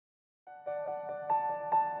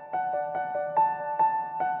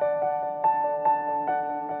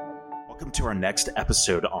Welcome to our next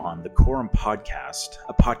episode on the Quorum Podcast,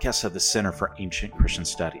 a podcast of the Center for Ancient Christian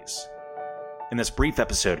Studies. In this brief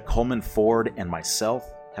episode, Coleman, Ford, and myself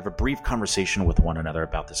have a brief conversation with one another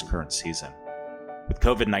about this current season. With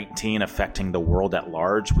COVID-19 affecting the world at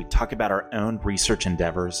large, we talk about our own research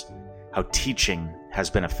endeavors, how teaching has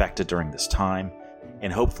been affected during this time,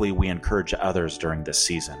 and hopefully we encourage others during this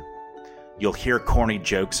season. You'll hear corny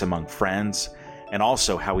jokes among friends, and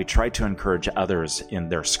also how we try to encourage others in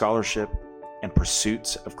their scholarship and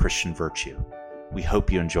pursuits of Christian virtue. We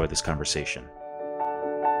hope you enjoy this conversation.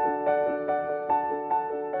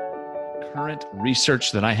 Current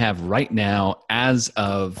research that I have right now, as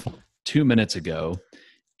of 2 minutes ago,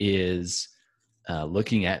 is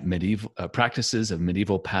looking at medieval practices of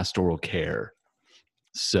medieval pastoral care.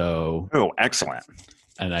 So, Excellent.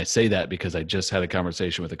 And I say that because I just had a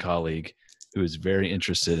conversation with a colleague who is very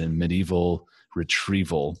interested in medieval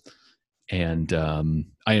retrieval, and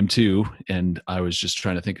I am too. And I was just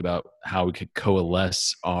trying to think about how we could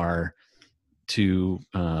coalesce our two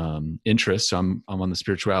interests. So I'm on the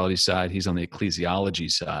spirituality side. He's on the ecclesiology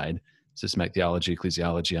side, systematic theology,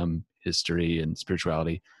 ecclesiology. I'm history and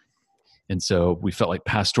spirituality. And so we felt like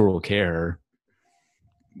pastoral care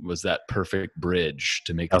was that perfect bridge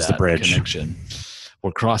to make that connection.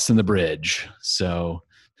 We're crossing the bridge. So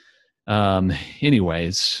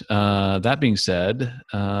anyways, that being said,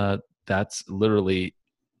 that's literally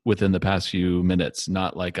within the past few minutes,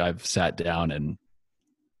 not like I've sat down and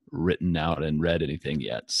written out and read anything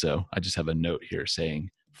yet. So I just have a note here saying,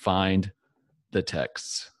 find the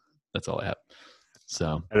texts. That's all I have.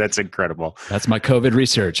 So that's incredible. That's my COVID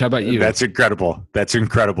research. How about you? That's incredible.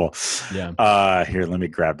 Yeah. Here, let me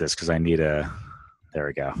grab this because I need there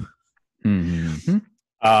we go. Mm-hmm.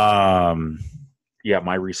 Yeah,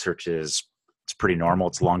 my research it's pretty normal.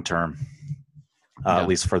 It's long-term, at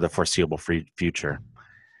least for the foreseeable future.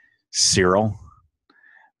 Cyril,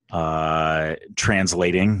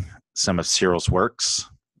 translating some of Cyril's works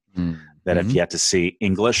that have yet to see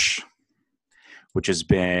English, which has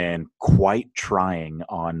been quite trying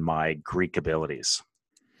on my Greek abilities.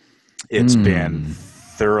 It's been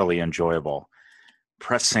thoroughly enjoyable.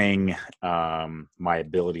 Pressing my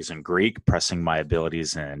abilities in Greek, pressing my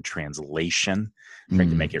abilities in translation, trying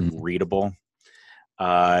to make it readable.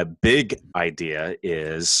 Big idea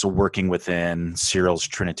is working within Cyril's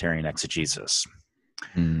Trinitarian exegesis.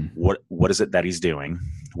 What is it that he's doing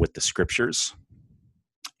with the scriptures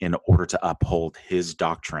in order to uphold his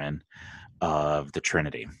doctrine of the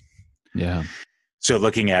Trinity? Yeah. So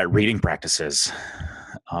looking at reading practices,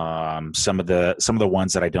 some of the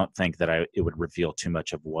ones that I don't think that it would reveal too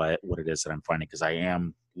much of what it is that I'm finding, because I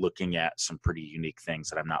am looking at some pretty unique things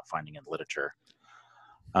that I'm not finding in literature.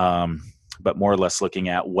 But more or less looking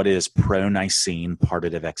at what is pro-Nicene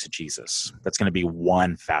partitive exegesis. That's going to be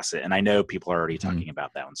one facet. And I know people are already talking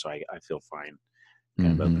about that one, so I feel fine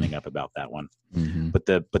kind of opening up about that one. But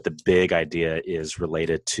the big idea is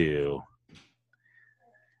related to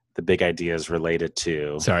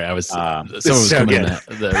Sorry, I was someone was so coming good.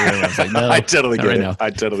 in the room. I was like, no, I totally get it. I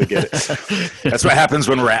totally get it. That's what happens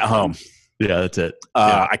when we're at home. Yeah, that's it.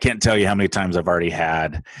 I can't tell you how many times I've already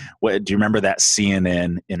had. Do you remember that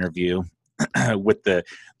CNN interview with the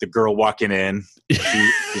girl walking in?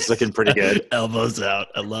 She's looking pretty good. Elbows out.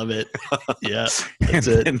 I love it. Yeah, that's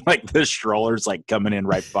it. And like the stroller's like coming in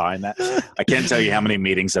right behind that. I can't tell you how many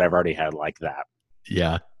meetings that I've already had like that.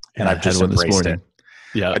 Yeah. And I've just embraced it.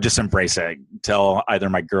 Yeah. I just embrace it. Tell either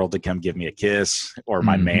my girl to come give me a kiss or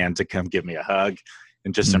my man to come give me a hug,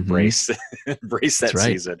 and just embrace that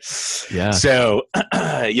season. Yeah. So,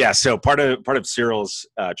 so part of Cyril's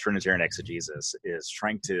Trinitarian exegesis is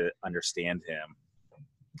trying to understand him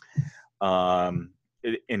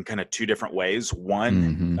in kind of two different ways.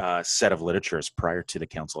 One set of literatures prior to the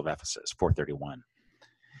Council of Ephesus, 431.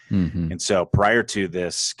 And so prior to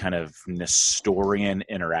this kind of Nestorian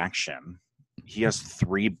interaction, he has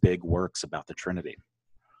three big works about the Trinity.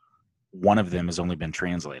 One of them has only been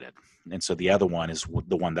translated. And so the other one is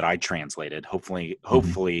the one that I translated.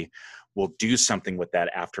 Hopefully we'll do something with that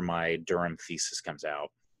after my Durham thesis comes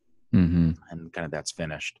out and kind of that's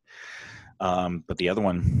finished. But the other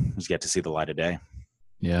one has yet to see the light of day.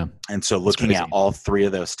 Yeah. And so looking at all three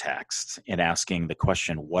of those texts and asking the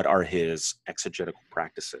question, what are his exegetical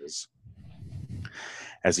practices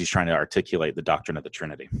as he's trying to articulate the doctrine of the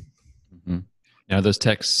Trinity? Now, those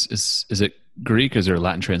texts, is it Greek? Is there a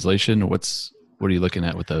Latin translation? What are you looking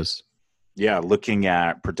at with those? Yeah, looking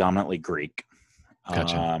at predominantly Greek.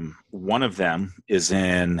 Gotcha. One of them is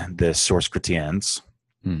in the Source Chrétiens,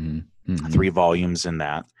 3 volumes in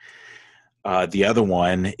that. The other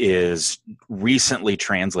one is recently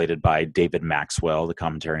translated by David Maxwell, the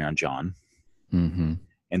commentary on John. Mm-hmm.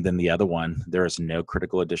 And then the other one, there is no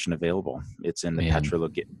critical edition available. It's in the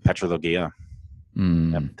Petrologia,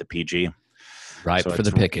 the PG. Ripe for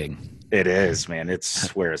the picking. It is, man.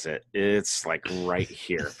 Where is it? It's like right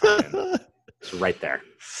here. It's right there.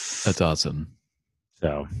 That's awesome.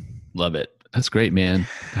 So love it. That's great, man.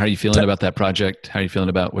 How are you feeling about that project? How are you feeling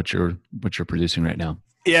about what you're producing right now?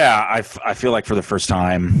 Yeah, I feel like for the first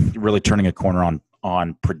time, really turning a corner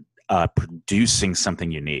on producing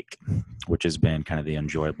something unique, which has been kind of the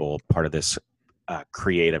enjoyable part of this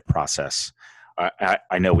creative process.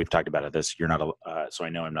 I know we've talked about it. You're not, so I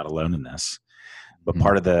know I'm not alone in this. But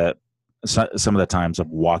part of some of the times of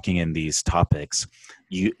walking in these topics,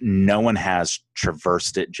 no one has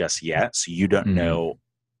traversed it just yet, so you don't know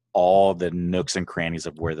all the nooks and crannies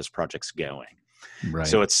of where this project's going. Right.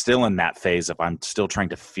 So it's still in that phase of I'm still trying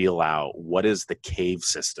to feel out what is the cave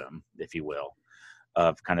system, if you will,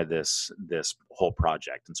 of kind of this whole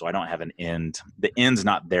project. And so I don't have an end. The end's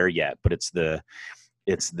not there yet, but it's the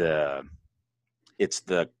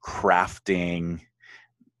crafting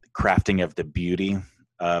of the beauty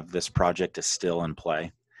of this project is still in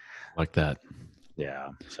play. Like that. Yeah.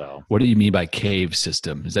 So what do you mean by cave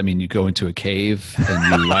system? Does that mean you go into a cave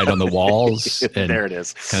and you write on the walls and there it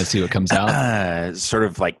is, kind of see what comes out? Sort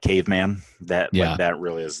of like caveman. That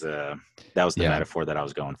really is that was the metaphor that I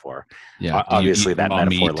was going for. Yeah. Obviously that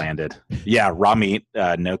metaphor landed. Yeah. Raw meat,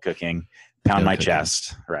 no cooking, pound my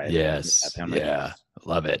chest. Right. Yes. Chest.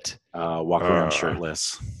 Love it. Walk around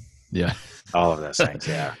shirtless. Yeah. All of those things.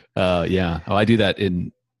 Yeah. Yeah. Oh, I do that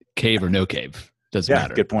in cave or no cave. Doesn't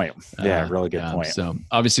matter. Good point. Yeah, really good point. So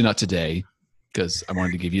obviously not today, because I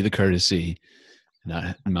wanted to give you the courtesy,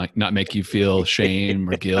 not make you feel shame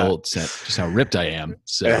or guilt at just how ripped I am.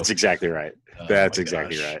 So that's exactly right. That's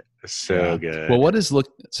exactly right. So good. Well,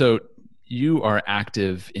 so you are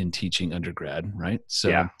active in teaching undergrad, right?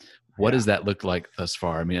 So what does that look like thus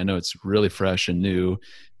far? I mean, I know it's really fresh and new,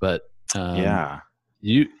 but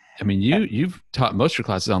you've taught most of your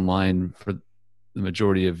classes online for the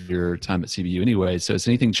majority of your time at CBU anyway. So has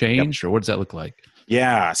anything changed or what does that look like?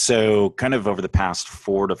 Yeah. So kind of over the past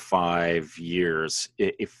 4 to 5 years,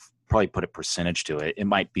 if probably put a percentage to it, it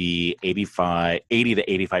might be 80 to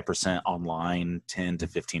 85% online, 10 to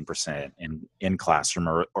 15% in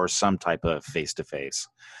classroom or some type of face-to-face.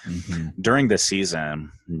 Mm-hmm. During this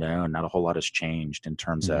season, no, not a whole lot has changed in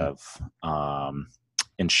terms of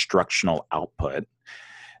instructional output.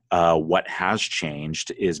 What has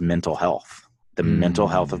changed is mental health. The mental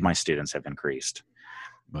health of my students have increased.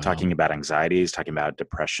 Wow. Talking about anxieties, talking about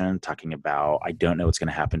depression, talking about, I don't know what's going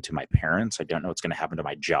to happen to my parents. I don't know what's going to happen to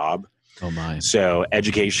my job. Oh my. So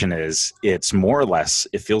education it's more or less,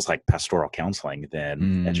 it feels like pastoral counseling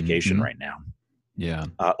than education right now. Yeah.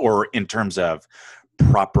 Or in terms of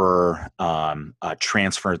proper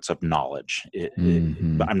transference of knowledge.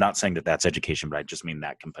 I'm not saying that that's education, but I just mean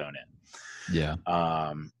that component. Yeah.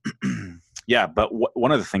 Yeah, but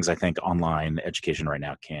one of the things I think online education right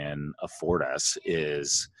now can afford us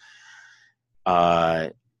is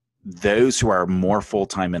those who are more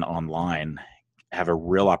full-time and online have a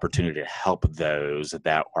real opportunity to help those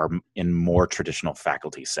that are in more traditional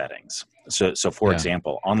faculty settings. So for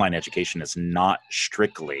example, online education is not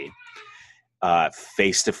strictly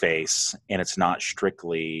face-to-face, and it's not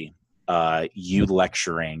strictly you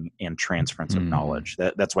lecturing and transference of knowledge.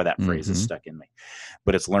 That's why that phrase is stuck in me.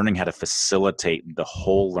 But it's learning how to facilitate the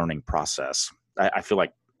whole learning process. I feel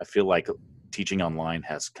like teaching online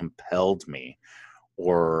has compelled me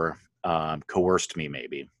or coerced me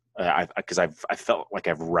maybe. Because I felt like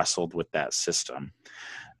I've wrestled with that system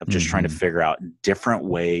of just trying to figure out different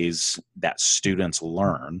ways that students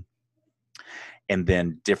learn, and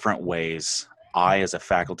then different ways I, as a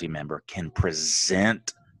faculty member, can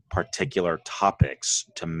present particular topics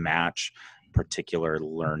to match particular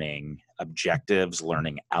learning objectives,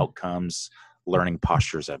 learning outcomes, learning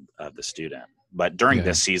postures of the student. But during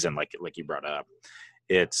this season, like you brought up,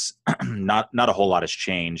 it's not a whole lot has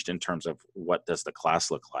changed in terms of what does the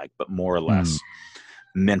class look like, but more or less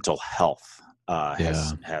mental health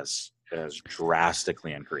has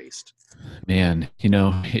drastically increased. Man,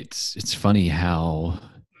 it's funny how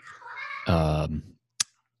I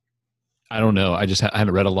don't know. I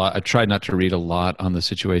haven't read a lot. I tried not to read a lot on the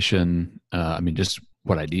situation. Just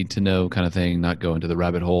what I need to know kind of thing, not go into the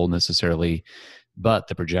rabbit hole necessarily, but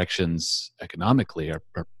the projections economically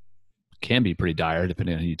can be pretty dire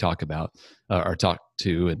depending on who you talk about or talk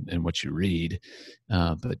to and what you read.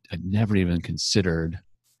 But I never even considered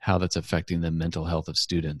how that's affecting the mental health of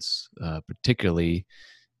students, particularly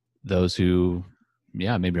those who,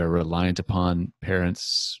 maybe are reliant upon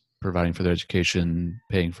parents providing for their education,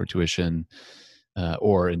 paying for tuition.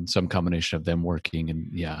 or in some combination of them working.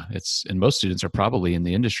 And and most students are probably in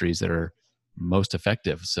the industries that are most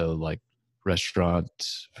effective. So like restaurant,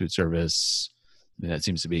 food service. I mean, that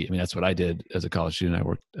seems to be, that's what I did as a college student. I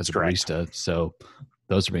worked as a barista. So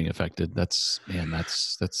those are being affected. That's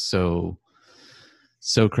so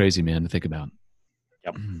crazy, man, to think about.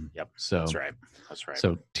 Yep. So that's right.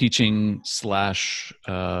 So teaching /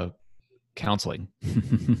 counseling.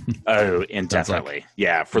 Oh, indefinitely.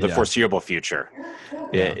 For the foreseeable future.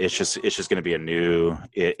 It's just going to be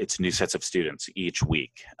it's new sets of students each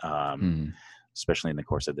week, especially in the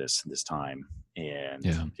course of this time. And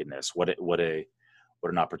goodness, what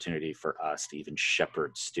an opportunity for us to even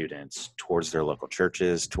shepherd students towards their local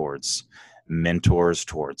churches, towards mentors,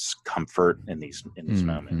 towards comfort in these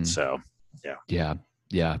moments. So, yeah.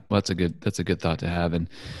 Well, that's a good thought to have. And,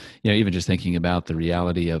 even just thinking about the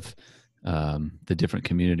reality of the different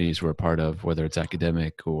communities we're a part of, whether it's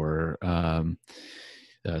academic or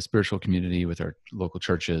spiritual community with our local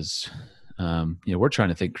churches, we're trying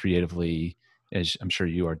to think creatively, as I'm sure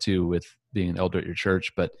you are too, with being an elder at your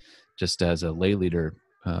church, but just as a lay leader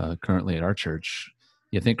currently at our church,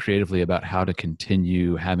 think creatively about how to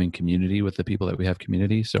continue having community with the people that we have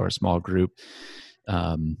community. So our small group,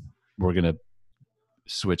 we're going to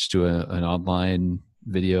switch to an online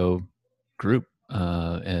video group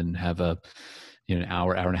and have an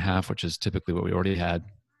hour and a half, which is typically what we already had,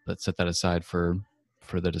 but set that aside for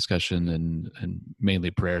the discussion and mainly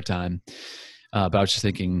prayer time. But I was just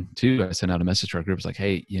thinking too, I sent out a message to our group. It's like,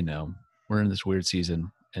 hey, we're in this weird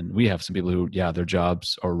season, and we have some people who, their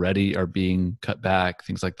jobs already are being cut back,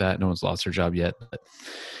 things like that. No one's lost their job yet, but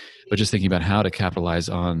just thinking about how to capitalize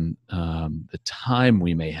on the time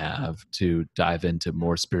we may have to dive into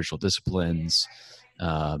more spiritual disciplines,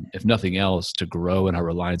 if nothing else, to grow in our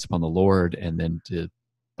reliance upon the Lord, and then to,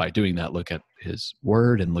 by doing that, look at His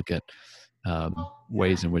Word and look at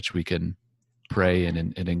ways in which we can pray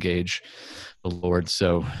and engage the Lord.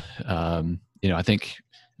 So, I think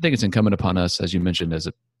it's incumbent upon us, as you mentioned, as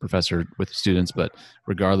a professor with students, but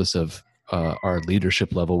regardless of our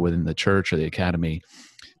leadership level within the church or the academy,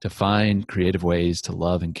 to find creative ways to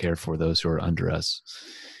love and care for those who are under us.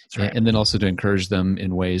 Right. And then also to encourage them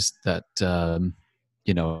in ways that,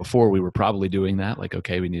 before we were probably doing that, like,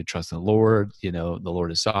 okay, we need to trust in the Lord, the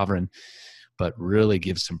Lord is sovereign, but really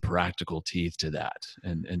give some practical teeth to that,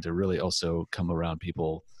 and to really also come around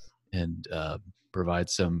people and provide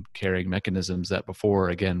some caring mechanisms that before,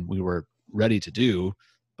 again, we were ready to do,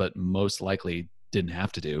 but most likely didn't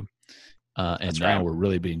have to do. And now we're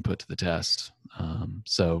really being put to the test.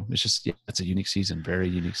 So it's just, it's a unique season, very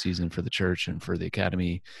unique season for the church and for the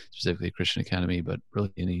academy, specifically a Christian academy, but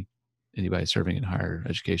really anybody serving in higher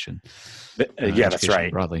education. That's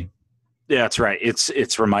right. Broadly. Yeah, that's right.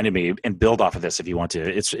 It's reminded me, and build off of this if you want to.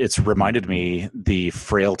 It's reminded me the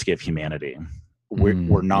frailty of humanity.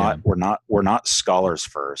 We're not scholars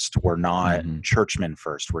first. We're not churchmen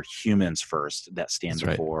first. We're humans first that stand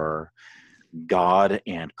before God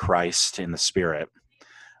and Christ in the Spirit.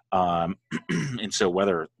 And so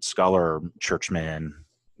whether scholar or churchman,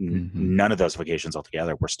 none of those vocations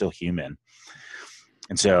altogether, we're still human.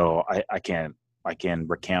 And so I can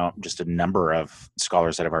recount just a number of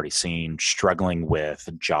scholars that I've already seen struggling with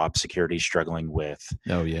job security, struggling with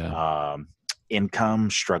income,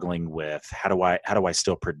 struggling with how do I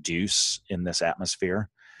still produce in this atmosphere,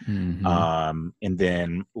 and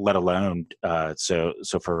then let alone so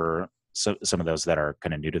for some of those that are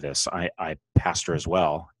kind of new to this, I pastor as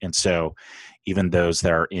well, and so even those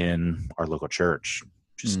that are in our local church,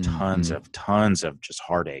 just tons of just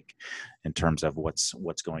heartache in terms of what's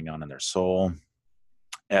going on in their soul.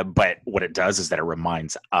 But what it does is that it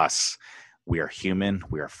reminds us we are human,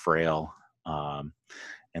 we are frail,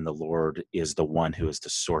 and the Lord is the one who is the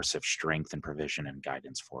source of strength and provision and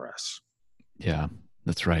guidance for us. Yeah,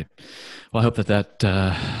 that's right. Well, I hope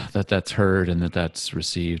that's heard and that's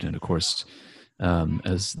received. And of course,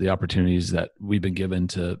 as the opportunities that we've been given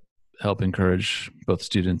to help encourage both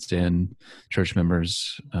students and church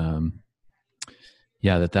members, that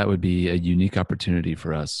would be a unique opportunity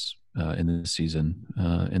for us in this season.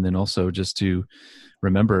 And then also just to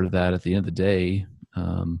remember that at the end of the day,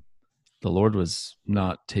 the Lord was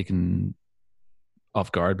not taken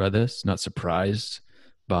off guard by this, not surprised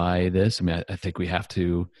by this. I mean, I think we have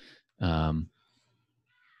to,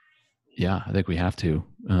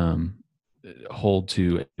 hold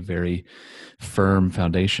to a very firm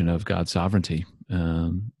foundation of God's sovereignty.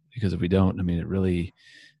 Because if we don't, I mean, it really,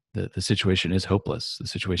 the situation is hopeless. The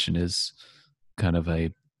situation is kind of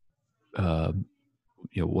a,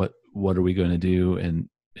 what are we going to do? And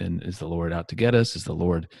is the Lord out to get us? Is the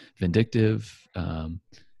Lord vindictive?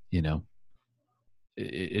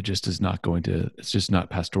 it just is not going to, it's just not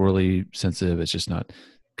pastorally sensitive. It's just not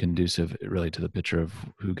conducive really to the picture of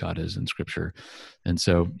who God is in Scripture. And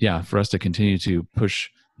so, yeah, for us to continue to push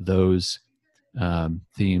those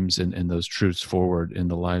themes and those truths forward in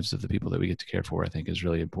the lives of the people that we get to care for, I think is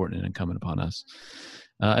really important and incumbent upon us.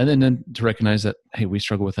 And then to recognize that, hey, we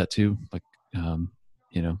struggle with that too. Like,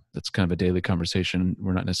 that's kind of a daily conversation.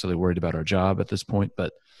 We're not necessarily worried about our job at this point,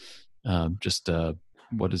 but just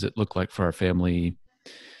what does it look like for our family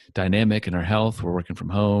dynamic and our health? We're working from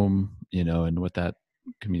home, and with that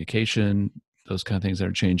communication, those kind of things that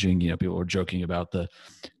are changing. People are joking about the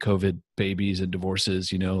COVID babies and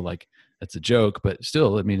divorces, like that's a joke, but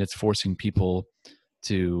still, I mean, it's forcing people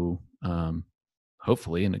to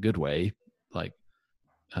hopefully in a good way, like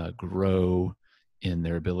grow in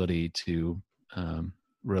their ability to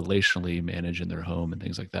relationally manage in their home and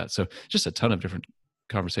things like that. So just a ton of different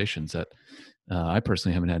conversations that I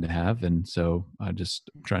personally haven't had to have. And so I'm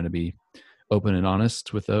just trying to be open and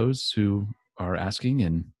honest with those who are asking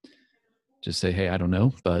and just say, hey, I don't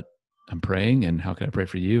know, but I'm praying, and how can I pray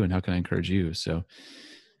for you, and how can I encourage you? So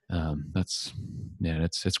it's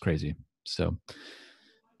crazy. So,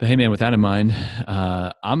 but hey man, with that in mind,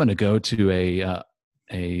 I'm going to go to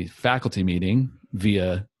a faculty meeting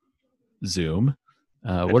via Zoom.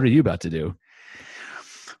 What are you about to do?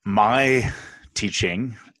 My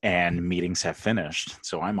teaching and meetings have finished,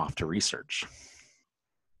 so I'm off to research.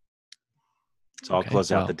 So I'll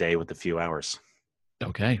close out the day with a few hours.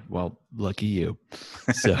 Okay. Well, lucky you.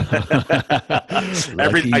 So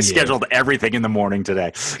I scheduled everything in the morning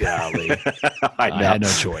today. Golly. I had no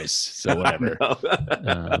choice. So whatever.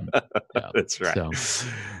 That's right. So,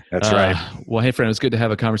 that's right. Well, hey friend, it was good to have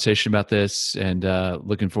a conversation about this, and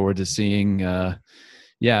looking forward to seeing, in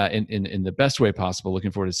the best way possible, looking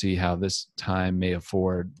forward to see how this time may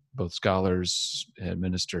afford both scholars and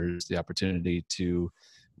ministers the opportunity to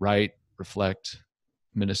write, reflect,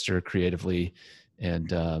 minister creatively.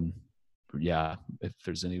 And if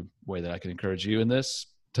there's any way that I can encourage you in this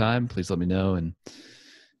time, please let me know. And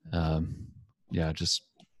just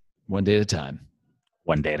one day at a time.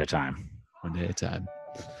 One day at a time. One day at a time.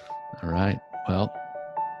 All right. Well,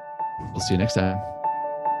 we'll see you next time.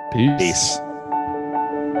 Peace.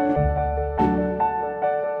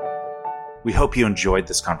 We hope you enjoyed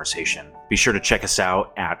this conversation. Be sure to check us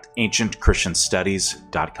out at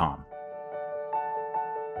ancientchristianstudies.com.